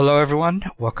Hello, everyone.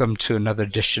 Welcome to another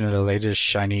edition of the latest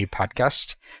Shiny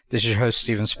podcast. This is your host,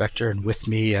 Stephen Spector, and with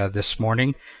me this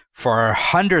morning for our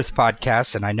 100th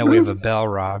podcast, and I know we have a bell,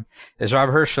 Rob, is Rob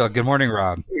Hirschfeld. Good morning,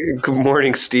 Rob. Good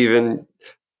morning, Stephen.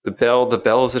 The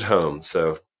bell is at home.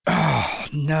 So Oh,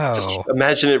 just no.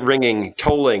 imagine it ringing,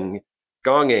 tolling,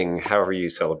 gonging, however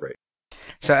you celebrate.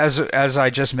 So as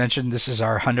I just mentioned, this is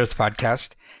our 100th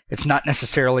podcast. It's not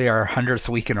necessarily our 100th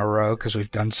week in a row because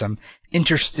we've done some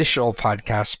interstitial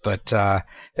podcasts, but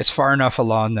it's far enough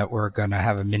along that we're going to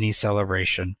have a mini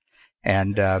celebration.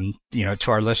 And,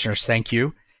 to our listeners, thank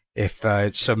you. If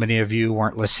so many of you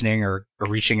weren't listening or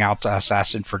reaching out to us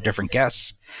asking for different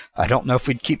guests, I don't know if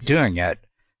we'd keep doing it.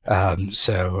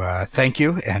 So thank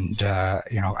you. And,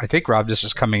 I think, Rob, this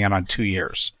is coming in on 2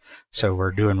 years. So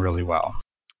we're doing really well.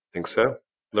 I think so.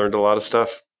 Learned a lot of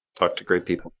stuff. Talked to great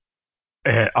people.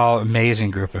 All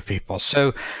amazing group of people.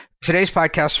 So today's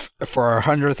podcast for our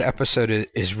 100th episode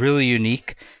is really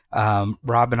unique.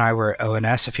 Rob and I were at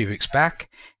ONS a few weeks back,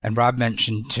 and Rob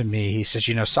mentioned to me, he says,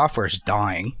 software is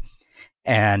dying.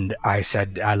 And I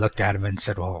looked at him and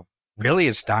said, well, really,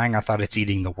 it's dying? I thought it's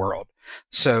eating the world.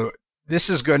 So this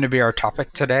is going to be our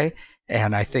topic today.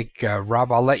 And I think,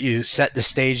 Rob, I'll let you set the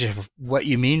stage of what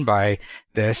you mean by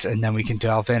this, and then we can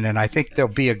delve in. And I think there'll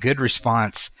be a good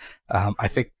response. I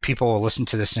think people will listen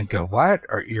to this and go, what?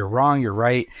 Or you're wrong, you're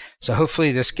right. So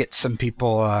hopefully this gets some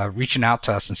people reaching out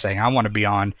to us and saying, I want to be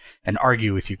on and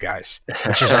argue with you guys,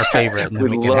 which is our favorite. And then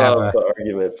we can have the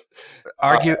arguments.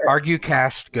 Argue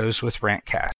cast goes with rant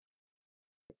cast.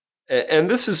 And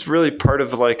this is really part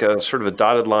of like a sort of a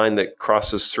dotted line that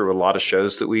crosses through a lot of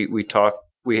shows that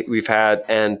we've had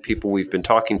and people we've been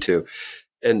talking to.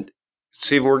 And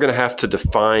Steve, we're going to have to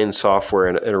define software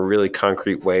in a really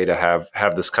concrete way to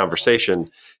have this conversation,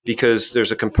 because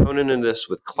there's a component in this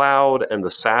with cloud and the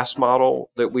SaaS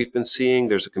model that we've been seeing.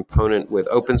 There's a component with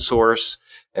open source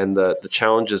and the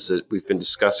challenges that we've been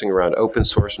discussing around open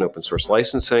source and open source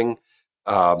licensing.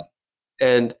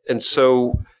 And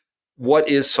so what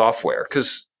is software?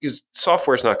 Because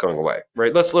software is not going away,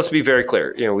 right? Let's be very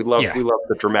clear. We love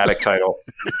the dramatic title.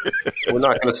 We're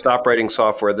not going to stop writing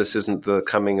software. This isn't the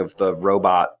coming of the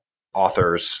robot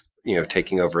authors,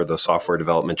 taking over the software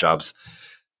development jobs.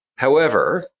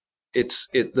 However, it's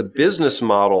the business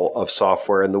model of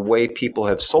software and the way people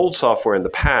have sold software in the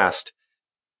past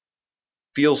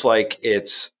feels like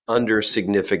it's under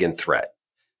significant threat,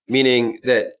 meaning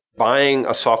that buying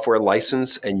a software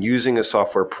license and using a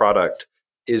software product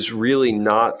is really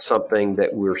not something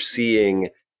that we're seeing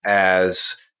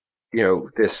as,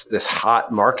 this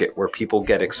hot market where people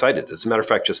get excited. As a matter of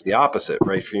fact, just the opposite,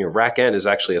 right? RackN is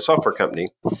actually a software company.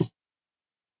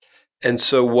 And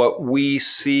so what we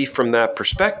see from that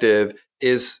perspective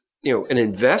is, an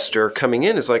investor coming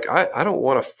in is like, I don't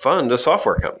want to fund a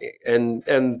software company. And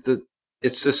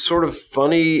it's this sort of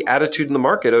funny attitude in the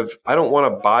market of, I don't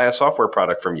want to buy a software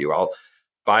product from you. I'll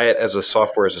buy it as a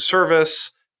software as a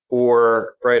service.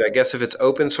 Or, right, I guess if it's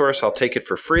open source, I'll take it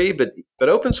for free. But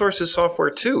open source is software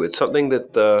too. It's something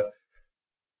that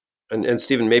and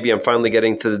Stephen, maybe I'm finally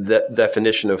getting to the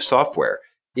definition of software.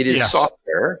 It is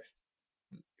software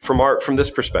from this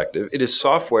perspective. It is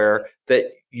software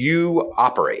that you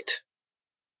operate.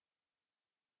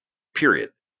 Period.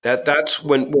 That's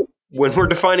when we're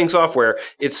defining software.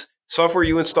 It's software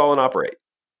you install and operate.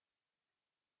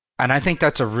 And I think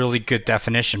that's a really good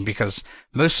definition, because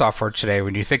most software today,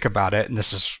 when you think about it, and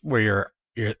this is where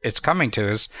it's coming to,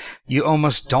 is you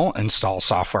almost don't install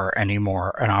software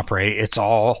anymore and operate. It's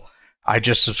all, I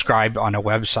just subscribe on a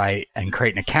website and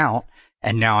create an account,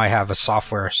 and now I have a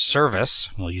software service,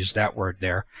 we'll use that word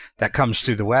there, that comes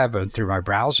through the web and through my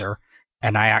browser,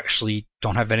 and I actually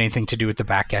don't have anything to do with the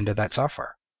back end of that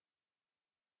software.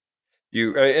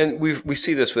 And we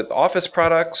see this with Office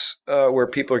products where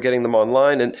people are getting them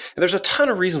online, and there's a ton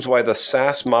of reasons why the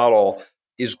SaaS model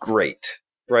is great,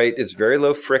 right? It's very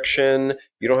low friction.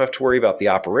 You don't have to worry about the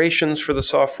operations for the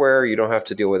software. You don't have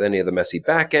to deal with any of the messy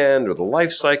back end or the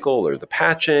life cycle or the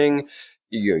patching.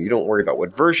 You don't worry about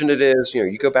what version it is.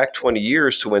 You go back 20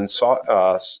 years to when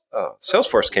Salesforce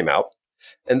came out,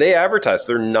 and they advertised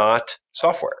they're not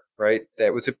software, right?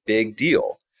 That was a big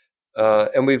deal.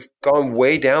 And we've gone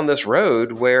way down this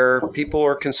road where people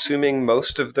are consuming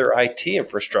most of their IT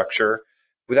infrastructure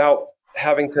without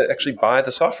having to actually buy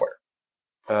the software.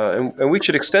 And we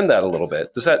should extend that a little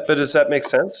bit. Does that make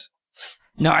sense?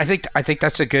 No, I think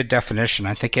that's a good definition.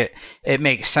 I think it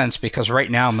makes sense, because right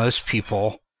now most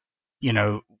people,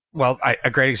 a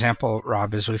great example,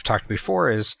 Rob, as we've talked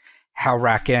before, is how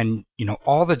RackN,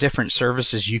 all the different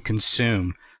services you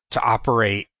consume to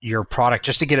operate your product,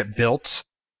 just to get it built,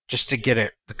 just to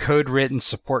get the code written,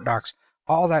 support docs,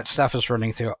 all that stuff is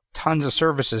running through tons of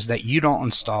services that you don't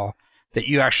install, that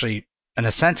you actually, in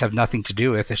a sense, have nothing to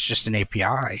do with. It's just an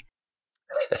API.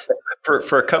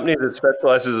 For a company that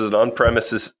specializes in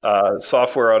on-premises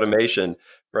software automation,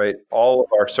 right? All of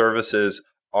our services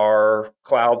are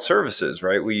cloud services,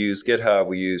 right? We use GitHub,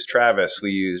 we use Travis,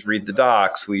 we use Read the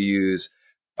Docs, we use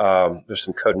there's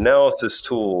some code analysis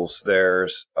tools.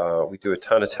 We do a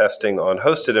ton of testing on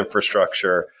hosted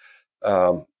infrastructure.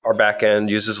 Our backend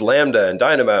uses Lambda and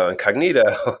Dynamo and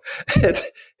Cognito.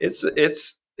 It's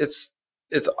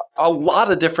a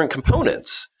lot of different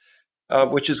components.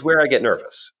 Which is where I get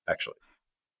nervous, actually.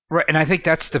 Right, and I think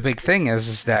that's the big thing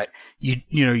is that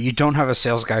you don't have a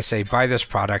sales guy say buy this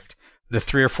product. The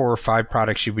 3 or 4 or 5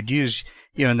 products you would use,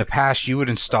 in the past you would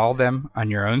install them on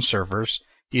your own servers.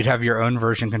 You'd have your own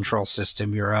version control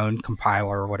system, your own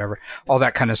compiler or whatever, all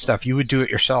that kind of stuff. You would do it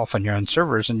yourself on your own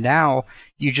servers, and now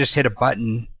you just hit a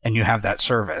button and you have that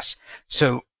service.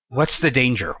 So what's the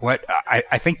danger? What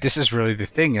I think this is really the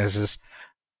thing is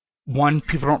one,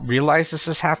 people don't realize this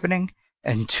is happening.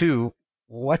 And 2,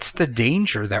 what's the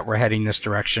danger that we're heading this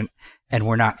direction and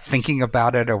we're not thinking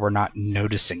about it or we're not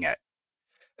noticing it?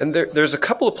 And there's a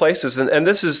couple of places, and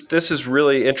this is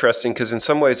really interesting because in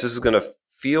some ways this is going to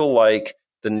feel like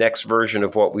the next version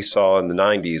of what we saw in the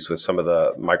 90s with some of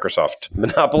the Microsoft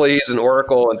monopolies and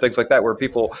Oracle and things like that, where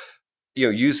people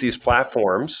use these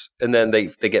platforms and then they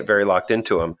get very locked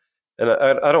into them. And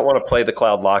I don't want to play the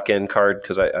cloud lock-in card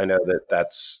because I know that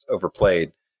that's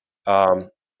overplayed.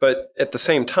 But at the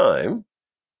same time,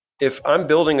 if I'm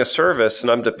building a service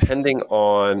and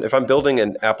if I'm building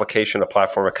an application, a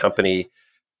platform, a company,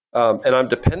 and I'm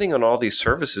depending on all these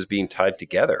services being tied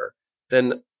together,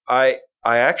 then I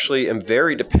actually am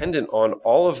very dependent on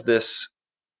all of this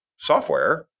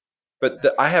software, but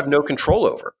that I have no control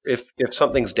over. If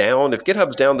something's down, if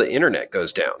GitHub's down, the internet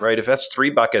goes down, right? If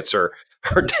S3 buckets are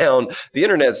down, the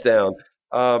internet's down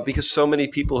because so many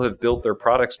people have built their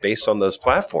products based on those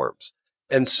platforms.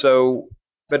 And so,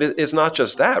 but it's not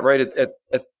just that, right?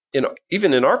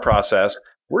 Even in our process,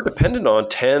 we're dependent on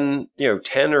 10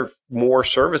 or more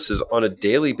services on a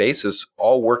daily basis,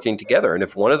 all working together. And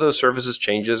if one of those services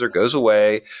changes or goes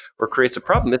away or creates a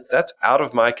problem, that's out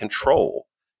of my control.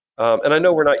 And I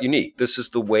know we're not unique. This is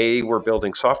the way we're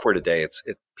building software today. It's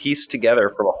pieced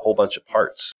together from a whole bunch of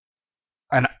parts.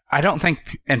 And I don't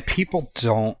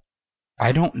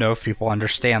know if people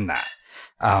understand that.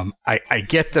 I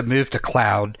get the move to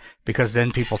cloud because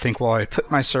then people think, well, I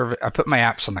put my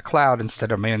apps on the cloud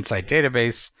instead of my inside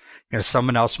database.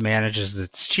 Someone else manages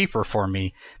it's cheaper for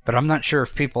me. But I'm not sure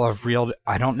if people have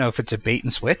I don't know if it's a bait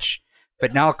and switch.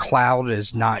 But now cloud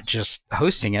is not just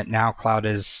hosting it. Now cloud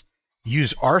is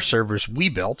use our servers we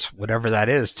built, whatever that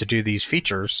is, to do these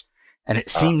features. And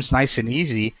it seems nice and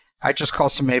easy. I just call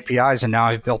some APIs and now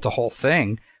I've built a whole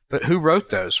thing. But who wrote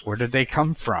those? Where did they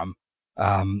come from?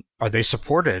 Are they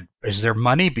supported? Is there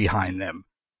money behind them?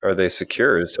 Are they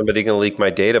secure? Is somebody going to leak my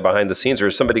data behind the scenes, or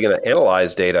is somebody going to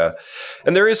analyze data?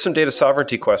 And there is some data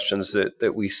sovereignty questions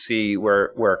that we see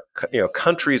where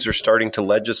countries are starting to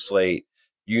legislate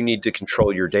you need to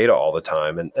control your data all the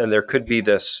time. And there could be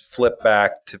this flip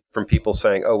back from people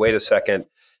saying, oh, wait a second,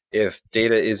 if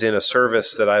data is in a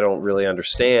service that I don't really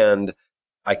understand,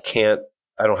 I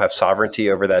don't have sovereignty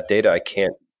over that data. I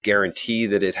can't guarantee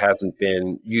that it hasn't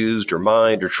been used or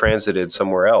mined or transited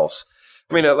somewhere else.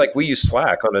 I mean, like we use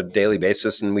Slack on a daily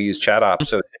basis and we use ChatOps,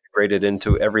 so it's integrated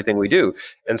into everything we do.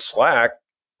 And Slack,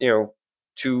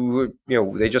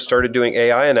 they just started doing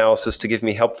AI analysis to give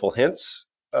me helpful hints.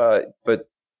 But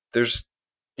there's,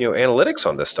 analytics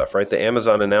on this stuff, right? The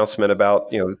Amazon announcement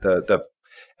about, the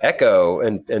Echo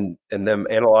and them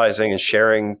analyzing and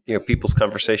sharing, people's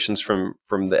conversations from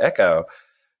the Echo.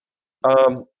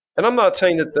 And I'm not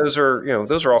saying that those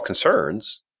are all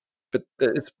concerns, but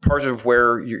it's part of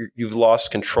where you've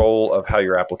lost control of how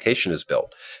your application is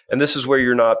built. And this is where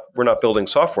we're not building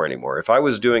software anymore. If I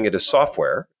was doing it as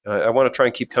software, and I want to try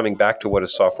and keep coming back to what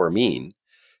does software mean,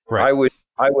 right.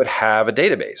 I would have a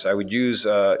database. I would use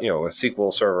a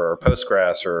SQL server or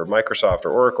Postgres or Microsoft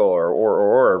or Oracle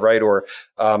or right, or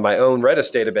my own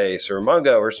Redis database or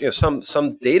Mongo or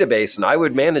some database, and I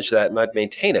would manage that and I'd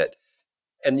maintain it.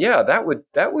 And yeah, that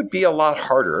would be a lot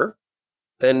harder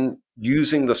than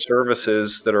using the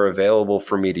services that are available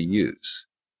for me to use.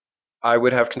 I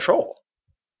would have control.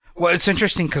 Well, it's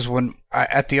interesting because when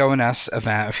at the ONS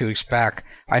event a few weeks back,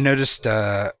 I noticed,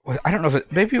 I don't know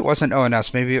if maybe it wasn't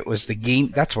ONS, maybe it was the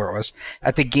game, that's where it was,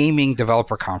 at the Gaming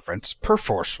Developer Conference,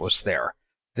 Perforce was there.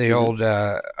 The old,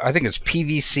 I think it's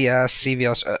PVCS,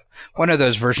 CVS, one of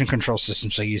those version control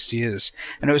systems I used to use.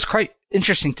 And it was quite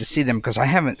interesting to see them because I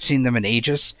haven't seen them in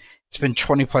ages. It's been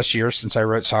 20 plus years since I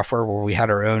wrote software where we had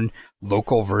our own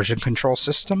local version control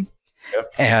system. Yeah.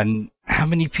 And how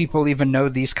many people even know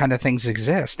these kind of things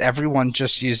exist? Everyone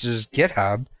just uses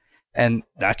GitHub, and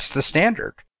that's the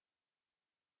standard.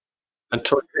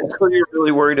 Until you're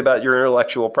really worried about your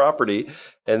intellectual property,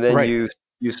 and then Right.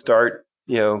 you start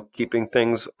keeping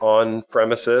things on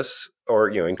premises or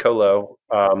in colo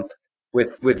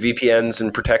with VPNs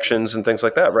and protections and things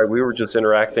like that. Right? We were just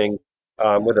interacting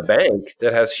with a bank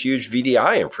that has huge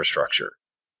VDI infrastructure,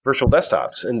 virtual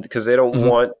desktops, and because they don't Mm-hmm.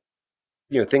 want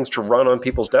things to run on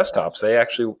people's desktops,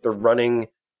 they're running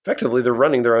effectively they're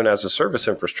running their own as a service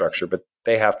infrastructure, but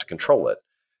they have to control it.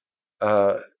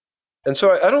 And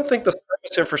so I don't think the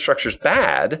service infrastructure is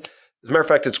bad. As a matter of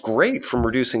fact, it's great from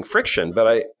reducing friction,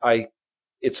 but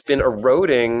it's been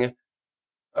eroding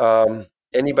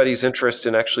anybody's interest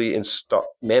in actually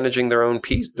managing their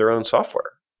own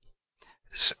software.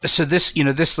 So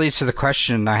this leads to the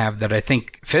question I have that I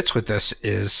think fits with this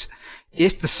is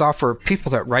if the software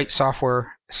people that write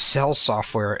software sell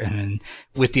software and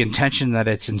with the intention that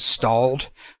it's installed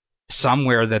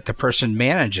somewhere that the person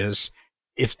manages,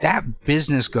 if that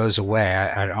business goes away,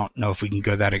 I don't know if we can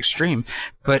go that extreme,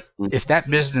 but if that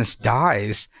business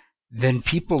dies, then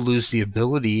people lose the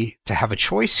ability to have a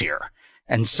choice here.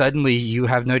 And suddenly you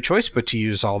have no choice but to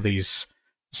use all these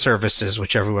services,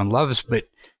 which everyone loves, but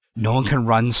no one can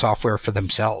run software for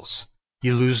themselves.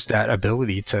 You lose that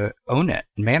ability to own it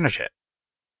and manage it.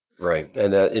 Right,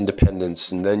 and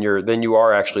independence, and then you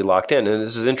are actually locked in. And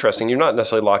this is interesting. You're not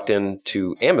necessarily locked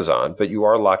into Amazon, but you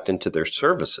are locked into their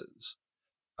services.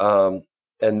 Um,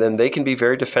 and then they can be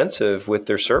very defensive with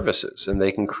their services, and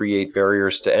they can create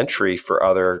barriers to entry for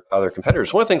other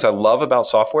competitors. One of the things I love about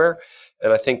software,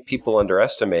 and I think people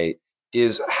underestimate,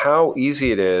 is how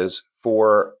easy it is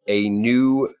for a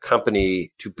new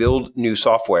company to build new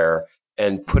software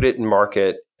and put it in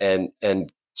market and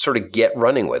sort of get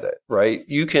running with it. Right?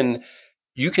 You can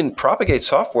propagate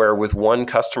software with one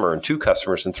customer and two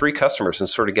customers and three customers and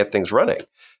sort of get things running.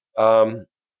 Um,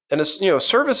 and it's,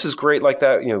 service is great like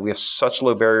that. We have such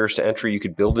low barriers to entry. You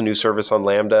could build a new service on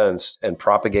Lambda and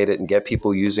propagate it and get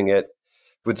people using it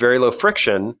with very low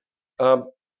friction.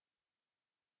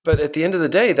 But at the end of the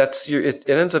day, it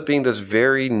ends up being this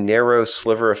very narrow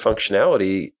sliver of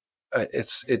functionality.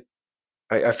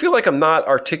 I feel like I'm not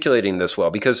articulating this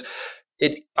well because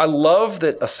I love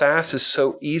that a SaaS is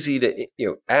so easy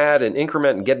to add and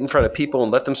increment and get in front of people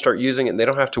and let them start using it, and they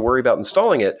don't have to worry about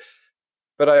installing it.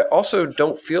 But I also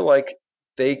don't feel like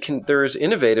they're as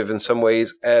innovative in some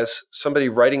ways as somebody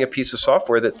writing a piece of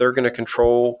software that they're going to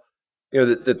control,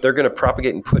 that they're going to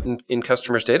propagate and put in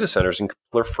customers' data centers and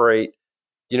proliferate,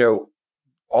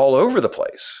 all over the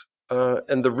place.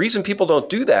 And the reason people don't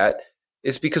do that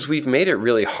is because we've made it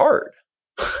really hard.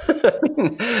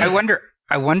 I wonder.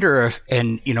 I wonder if,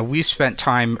 and we've spent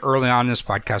time early on in this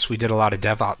podcast. We did a lot of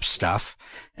DevOps stuff,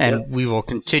 and Yeah. we will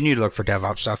continue to look for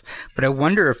DevOps stuff. But I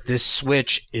wonder if this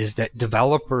switch is that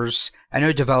developers. I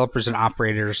know developers and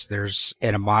operators. There's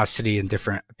animosity and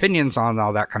different opinions on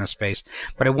all that kind of space.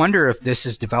 But I wonder if this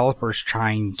is developers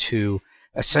trying to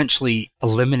essentially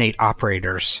eliminate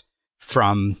operators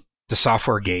from the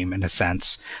software game in a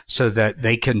sense, so that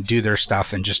they can do their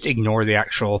stuff and just ignore the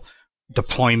actual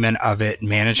deployment of it,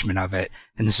 management of it,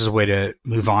 and this is a way to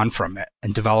move on from it.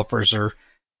 And developers are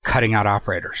cutting out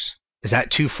operators. Is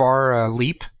that too far a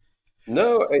leap?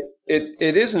 No, it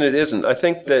isn't. It isn't. I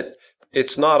think that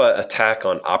it's not an attack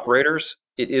on operators.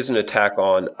 It is an attack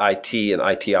on IT and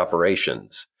IT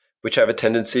operations, which have a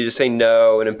tendency to say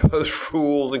no and impose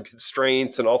rules and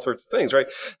constraints and all sorts of things, right?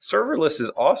 Serverless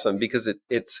is awesome because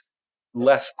it's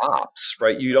less ops,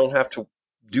 right? You don't have to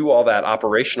do all that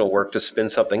operational work to spin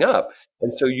something up.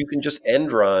 And so you can just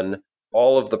end run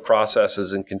all of the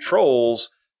processes and controls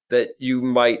that you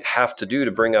might have to do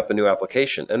to bring up a new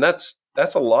application. And that's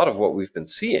a lot of what we've been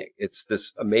seeing. It's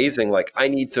this amazing, like, I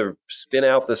need to spin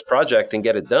out this project and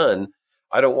get it done.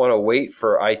 I don't want to wait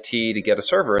for IT to get a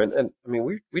server. And I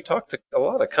mean, we talked to a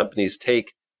lot of companies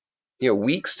take,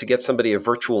 weeks to get somebody a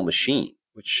virtual machine,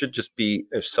 which should just be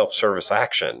a self-service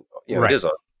action. It Right. is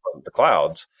on the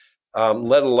clouds,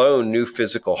 let alone new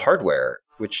physical hardware,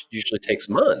 which usually takes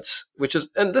months,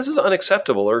 and this is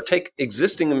unacceptable. Or take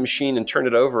existing machine and turn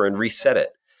it over and reset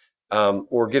it,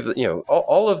 or give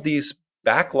all of these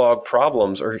backlog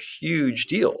problems are huge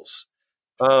deals.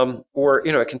 Or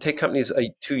it can take companies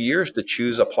 2 years to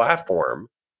choose a platform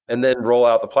and then roll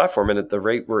out the platform. And at the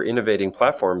rate we're innovating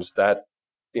platforms, that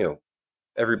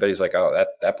everybody's like, oh,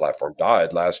 that platform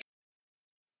died last.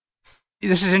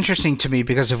 This is interesting to me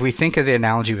because if we think of the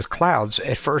analogy with clouds,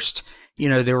 at first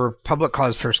there were public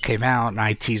clouds first came out, and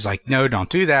IT's like, no, don't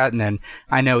do that. And then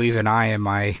I know even I, in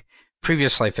my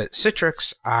previous life at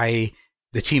Citrix,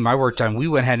 the team I worked on, we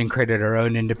went ahead and created our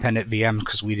own independent VMs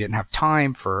because we didn't have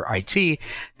time for IT.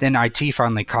 Then IT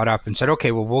finally caught up and said,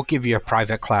 okay, well, we'll give you a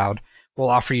private cloud. We'll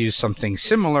offer you something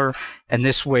similar. And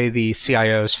this way the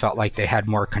CIOs felt like they had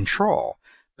more control.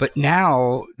 But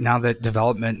now that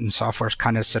development and software's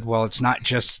kind of said, well, it's not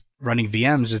just running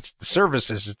VMs, it's the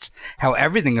services, it's how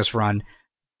everything is run.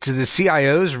 Do the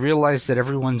CIOs realize that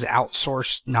everyone's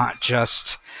outsourced not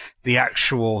just the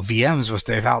actual VMs, but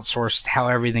they've outsourced how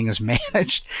everything is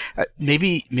managed?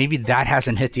 Maybe that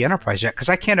hasn't hit the enterprise yet, because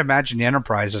I can't imagine the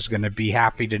enterprise is going to be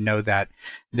happy to know that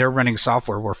they're running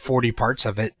software where 40 parts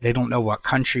of it, they don't know what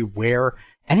country, where,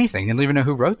 anything. They don't even know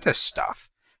who wrote this stuff.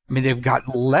 I mean, they've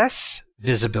got less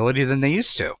visibility than they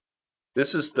used to.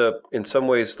 This is in some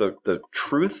ways, the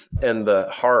truth and the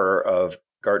horror of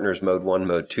Gartner's Mode 1,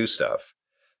 Mode 2 stuff.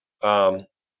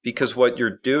 Because what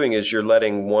you're doing is you're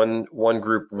letting one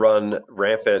group run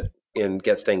rampant and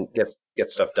get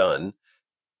stuff done,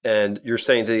 and you're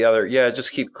saying to the other, yeah,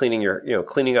 just keep cleaning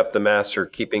up the mess, or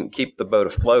keep the boat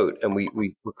afloat. And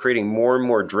we're creating more and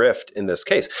more drift in this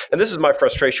case. And this is my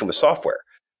frustration with software.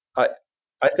 I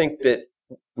think that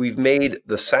we've made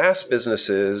the SaaS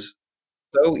businesses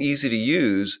so easy to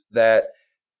use that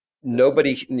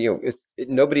nobody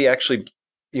actually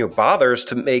bothers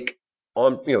to make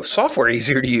software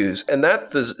easier to use. And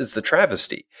that is the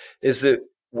travesty, is that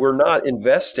we're not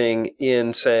investing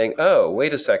in saying, oh,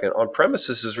 wait a second, on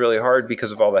premises is really hard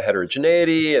because of all the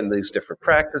heterogeneity and these different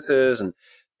practices, and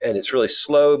it's really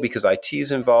slow because IT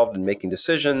is involved in making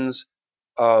decisions.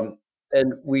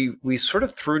 And we sort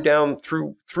of threw down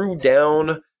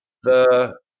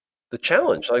the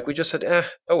challenge. Like, we just said,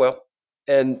 oh well.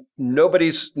 And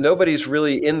nobody's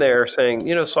really in there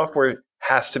saying, software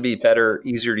has to be better,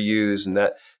 easier to use, and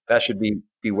that should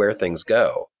be where things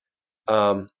go.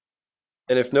 And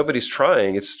if nobody's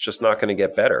trying, it's just not going to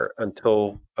get better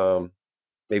until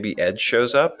maybe Edge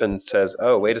shows up and says,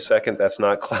 oh, wait a second, that's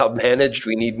not cloud managed.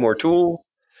 We need more tools.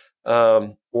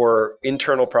 Or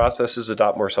internal processes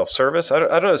adopt more self-service. I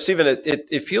don't know, Stephen,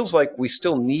 it feels like we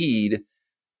still need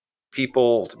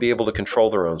people to be able to control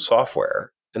their own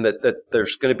software, and that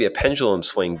there's going to be a pendulum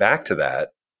swing back to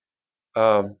that.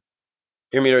 I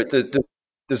mean,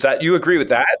 does that, you agree with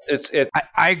that?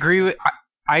 I agree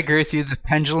with you. The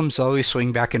pendulums always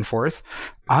swing back and forth.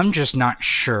 I'm just not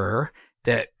sure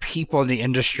that people in the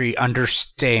industry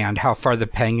understand how far the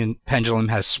pendulum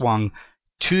has swung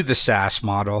to the SaaS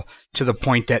model, to the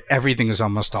point that everything is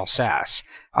almost all SaaS.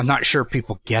 I'm not sure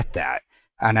people get that.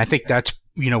 And I think that's,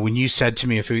 when you said to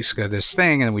me a few weeks ago this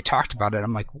thing and we talked about it,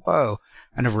 I'm like, whoa,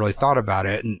 I never really thought about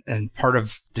it. And part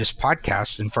of this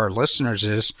podcast and for our listeners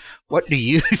is, what do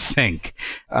you think?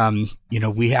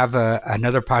 We have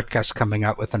another podcast coming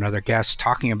up with another guest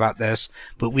talking about this,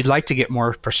 but we'd like to get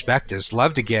more perspectives.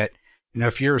 Love to get,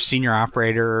 if you're a senior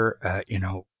operator,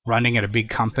 running at a big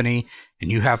company and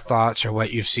you have thoughts or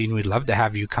what you've seen, we'd love to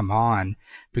have you come on,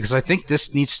 because I think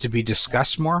this needs to be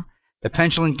discussed more. The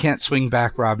pendulum can't swing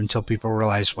back, Rob, until people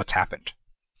realize what's happened.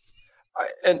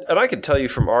 And I can tell you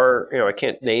from I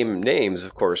can't name names,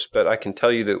 of course, but I can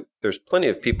tell you that there's plenty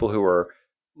of people who are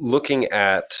looking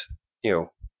at,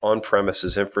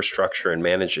 on-premises infrastructure and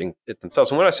managing it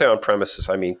themselves. And when I say on-premises,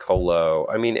 I mean colo.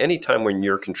 I mean, anytime when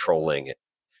you're controlling it,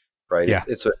 right? Yeah.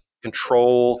 It's a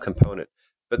control component.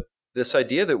 But this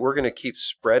idea that we're going to keep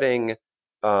spreading,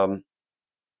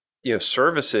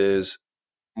 services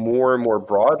more and more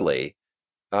broadly,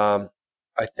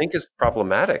 I think is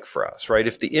problematic for us, right?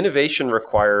 If the innovation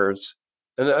requires,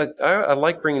 and I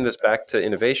like bringing this back to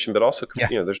innovation, but also,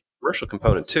 there's a commercial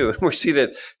component too. And we see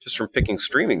that just from picking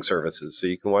streaming services, so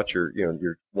you can watch your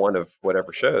one of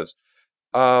whatever shows.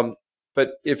 But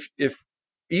if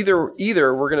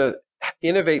either we're going to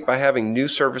innovate by having new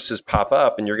services pop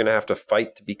up, and you're going to have to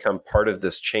fight to become part of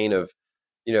this chain of,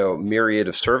 myriad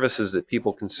of services that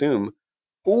people consume,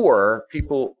 or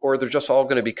they're just all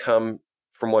going to become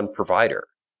from one provider,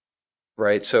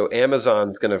 right? So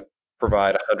Amazon's going to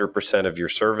provide 100% of your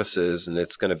services, and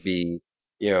it's going to be,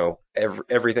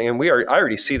 everything. And I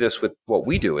already see this with what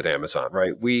we do with Amazon,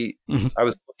 right? I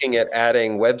was looking at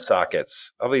adding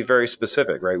WebSockets. I'll be very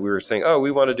specific, right? We were saying, oh,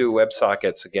 we want to do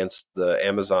WebSockets against the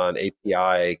Amazon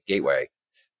API gateway.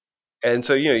 And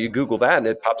so, you Google that and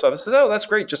it pops up and says, oh, that's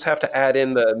great. Just have to add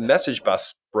in the message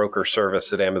bus broker service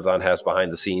that Amazon has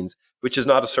behind the scenes, which is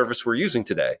not a service we're using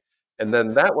today. And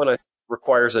then that one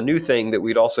requires a new thing that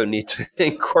we'd also need to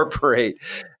incorporate.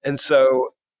 And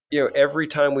so, every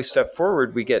time we step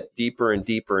forward, we get deeper and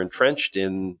deeper entrenched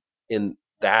in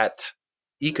that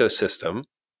ecosystem.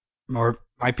 or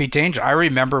might be dangerous. I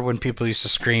remember when people used to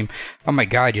scream, "Oh my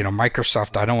God,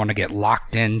 Microsoft! I don't want to get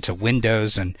locked into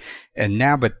Windows," and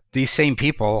now, but these same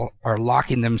people are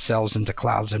locking themselves into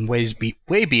clouds in ways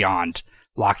way beyond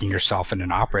locking yourself in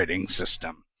an operating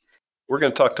system. We're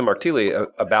going to talk to Martili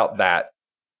about that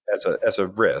as a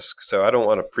risk. So I don't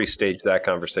want to pre-stage that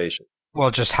conversation.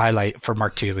 Well, just highlight for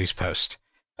Mark Thiele's post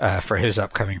for his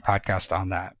upcoming podcast on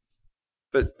that.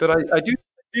 But I do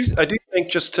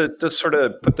think, just to sort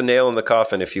of put the nail in the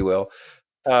coffin, if you will,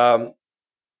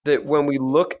 that when we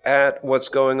look at what's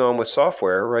going on with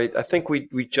software, right? I think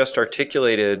we just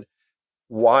articulated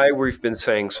why we've been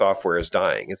saying software is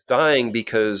dying. It's dying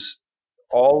because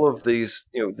all of these,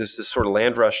 there's this sort of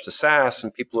land rush to SaaS,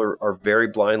 and people are very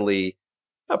blindly,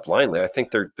 not blindly, I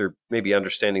think they're maybe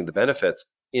understanding the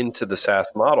benefits into the SaaS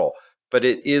model, but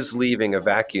it is leaving a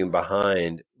vacuum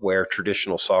behind where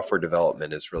traditional software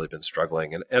development has really been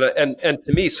struggling. And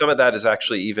to me, some of that has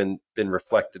actually even been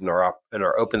reflected in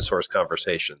our open source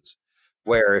conversations,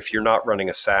 where if you're not running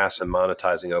a SaaS and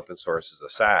monetizing open source as a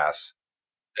SaaS,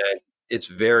 then it's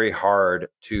very hard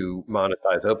to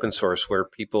monetize open source, where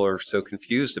people are so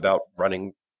confused about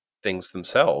running things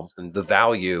themselves and the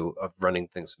value of running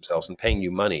things themselves and paying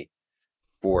you money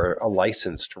for a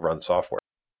license to run software.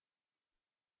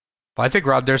 Well, I think,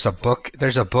 Rob, there's a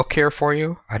book here for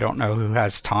you. I don't know who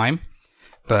has time,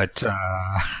 but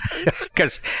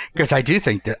because I do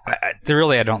think that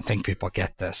I don't think people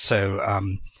get this. So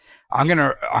I'm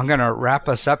gonna wrap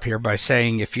us up here by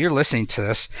saying, if you're listening to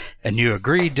this and you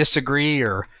agree, disagree,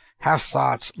 or have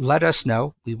thoughts, let us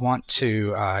know. We want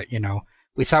to,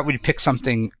 we thought we'd pick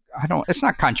something. It's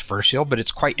not controversial, but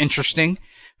it's quite interesting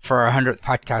for our 100th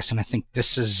podcast, and I think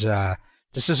this is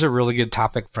a really good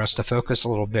topic for us to focus a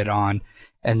little bit on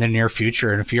in the near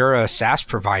future. And if you're a SaaS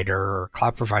provider or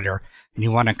cloud provider and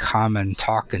you want to come and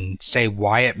talk and say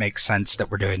why it makes sense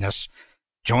that we're doing this,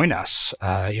 join us.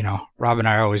 Rob and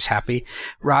I are always happy.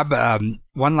 Rob,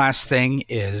 one last thing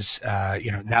is,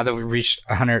 now that we've reached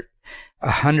 100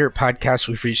 podcasts,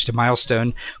 we've reached a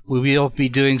milestone. We will be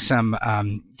doing some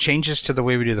changes to the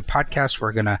way we do the podcast.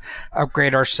 We're going to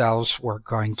upgrade ourselves.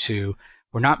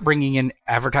 We're not bringing in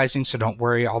advertising, so don't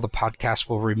worry. All the podcasts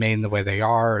will remain the way they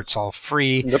are. It's all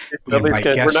free. We're not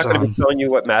going to be telling you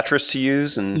what mattress to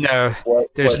use and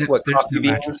what coffee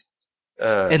beans.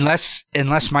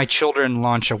 Unless my children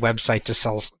launch a website to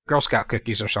sell Girl Scout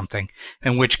cookies or something,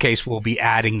 in which case we'll be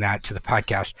adding that to the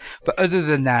podcast. But other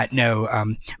than that, no.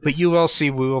 But you will see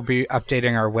we will be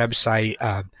updating our website,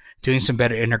 doing some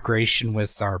better integration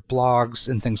with our blogs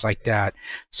and things like that.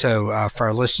 So for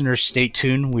our listeners, stay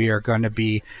tuned. We are going to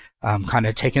be kind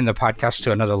of taking the podcast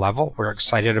to another level. We're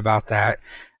excited about that.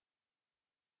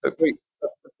 But wait,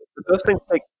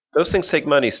 those things take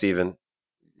money, Stephen.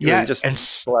 Yeah, just and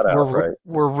flat out, right?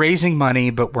 We're raising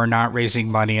money, but we're not raising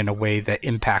money in a way that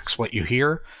impacts what you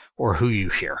hear or who you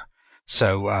hear.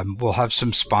 So we'll have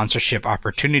some sponsorship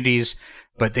opportunities,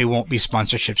 but they won't be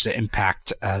sponsorships that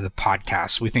impact the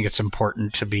podcast. We think it's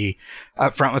important to be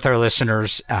upfront with our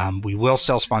listeners. We will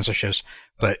sell sponsorships,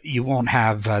 but you won't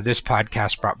have this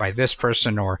podcast brought by this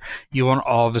person, or you won't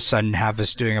all of a sudden have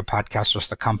us doing a podcast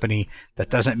with a company that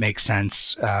doesn't make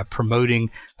sense, promoting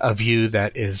a view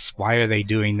that is, why are they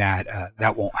doing that?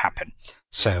 That won't happen.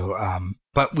 So,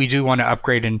 but we do want to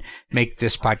upgrade and make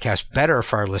this podcast better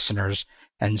for our listeners.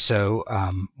 And so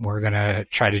we're going to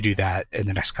try to do that in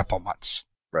the next couple of months.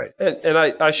 Right. And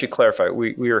I should clarify,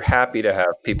 we are happy to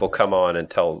have people come on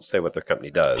and say what their company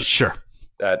does. Sure.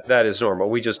 That is normal.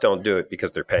 We just don't do it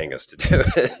because they're paying us to do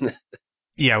it.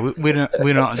 Yeah, we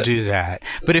don't do that.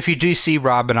 But if you do see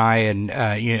Rob and I and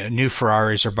new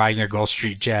Ferraris or buying a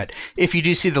Gulfstream jet, if you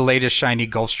do see the latest shiny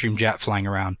Gulfstream jet flying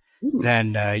around,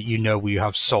 then we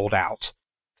have sold out.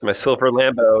 It's my silver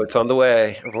Lambo. It's on the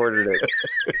way. I've ordered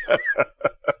it.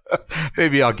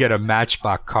 Maybe I'll get a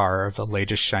Matchbox car of the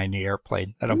latest shiny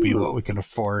airplane. That'll be what we can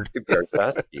afford.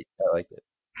 I like it.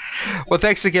 Well,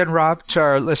 thanks again, Rob. To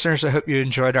our listeners, I hope you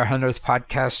enjoyed our 100th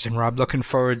podcast. And Rob, looking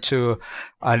forward to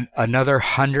another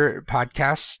 100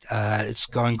 podcasts. It's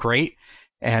going great.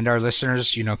 And our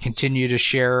listeners, continue to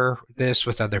share this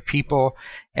with other people.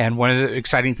 And one of the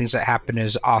exciting things that happen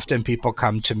is often people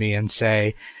come to me and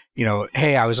say,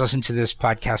 hey, I was listening to this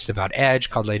podcast about Edge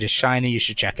called Latest Shiny. You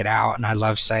should check it out. And I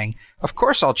love saying, of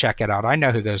course I'll check it out. I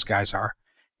know who those guys are.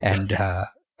 And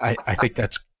I think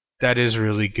that is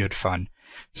really good fun.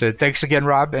 So thanks again,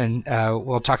 Rob, and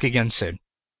we'll talk again soon.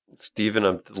 Stephen,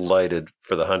 I'm delighted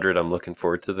for the 100. I'm looking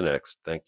forward to the next. Thank you.